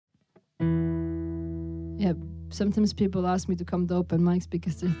yeah, sometimes people ask me to come to open mics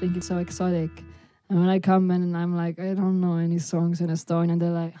because they think it's so exotic. And when I come and I'm like, I don't know any songs in Estonian, and they're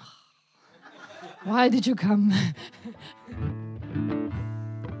like, why did you come?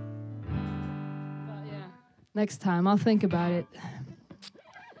 But yeah, next time I'll think about it.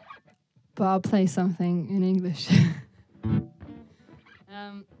 But I'll play something in English.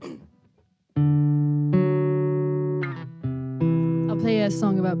 I'll play a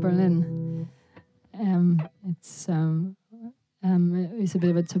song about Berlin. It's a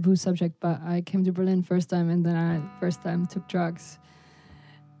bit of a taboo subject, but I came to Berlin first time, and then I first time took drugs,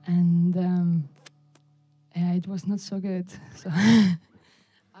 and yeah, it was not so good. So I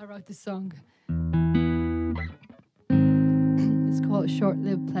wrote this song. It's called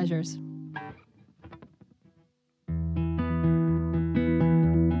 "Short-Lived Pleasures."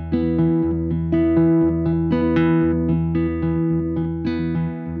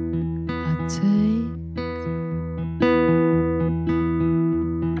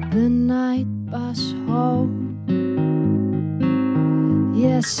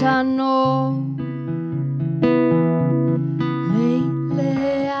 Yes, I know.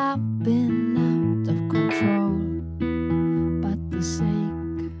 Lately I've been out of control, but the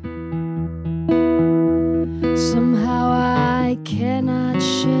sake. Somehow I cannot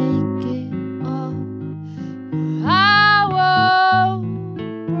shake it off. I won't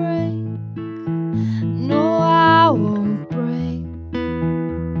break. No, I won't break.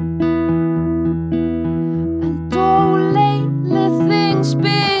 And though lately things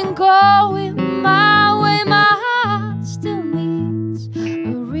been going my way, my heart still needs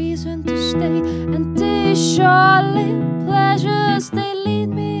a reason to stay. And these short-lived pleasures, they lead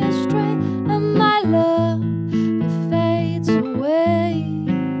me astray, and my love, it fades away.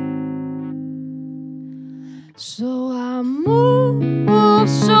 So I move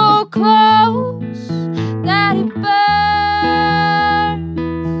so close that it burns.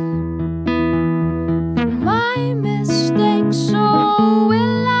 For my mistakes, so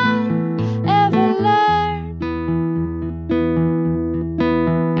will I ever learn.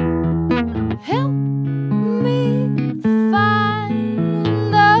 Help me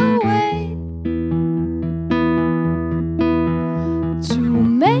find a way to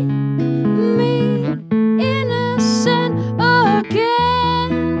make me innocent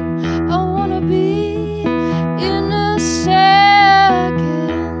again. I wanna be innocent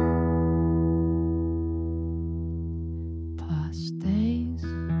again. Past days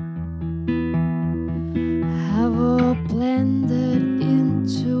have all blended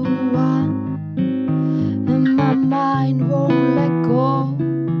into one, and my mind won't let go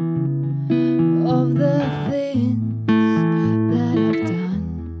of the things that I've done,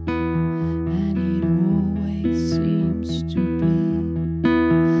 and it always seems to be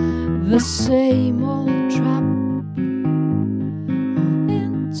the same old trap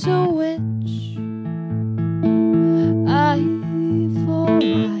into which I fall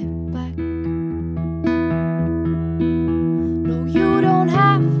right back. No, you don't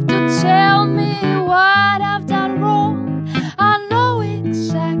have to tell me what I've done wrong. I know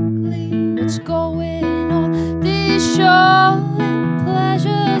exactly what's going on. These short-lived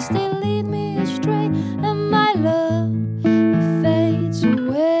pleasures, they lead me astray, and my love, it fades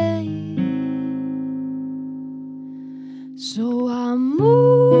away.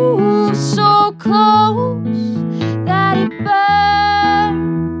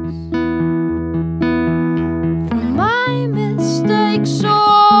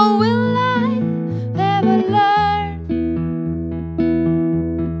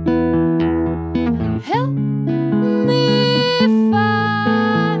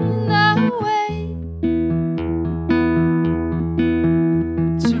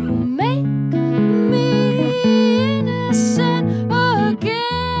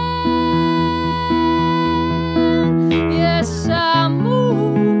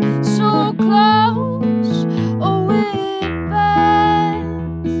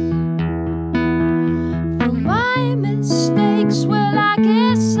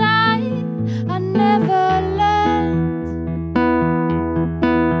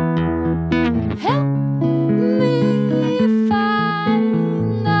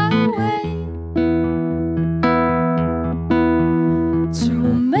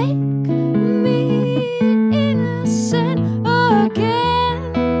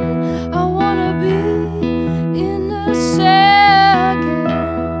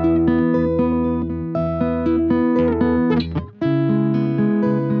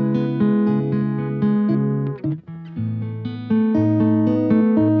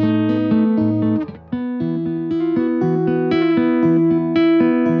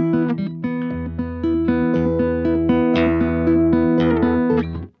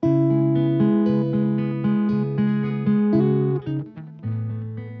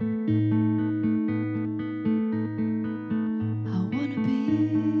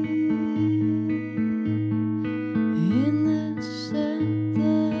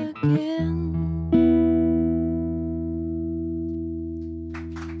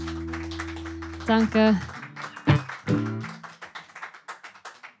 Danke.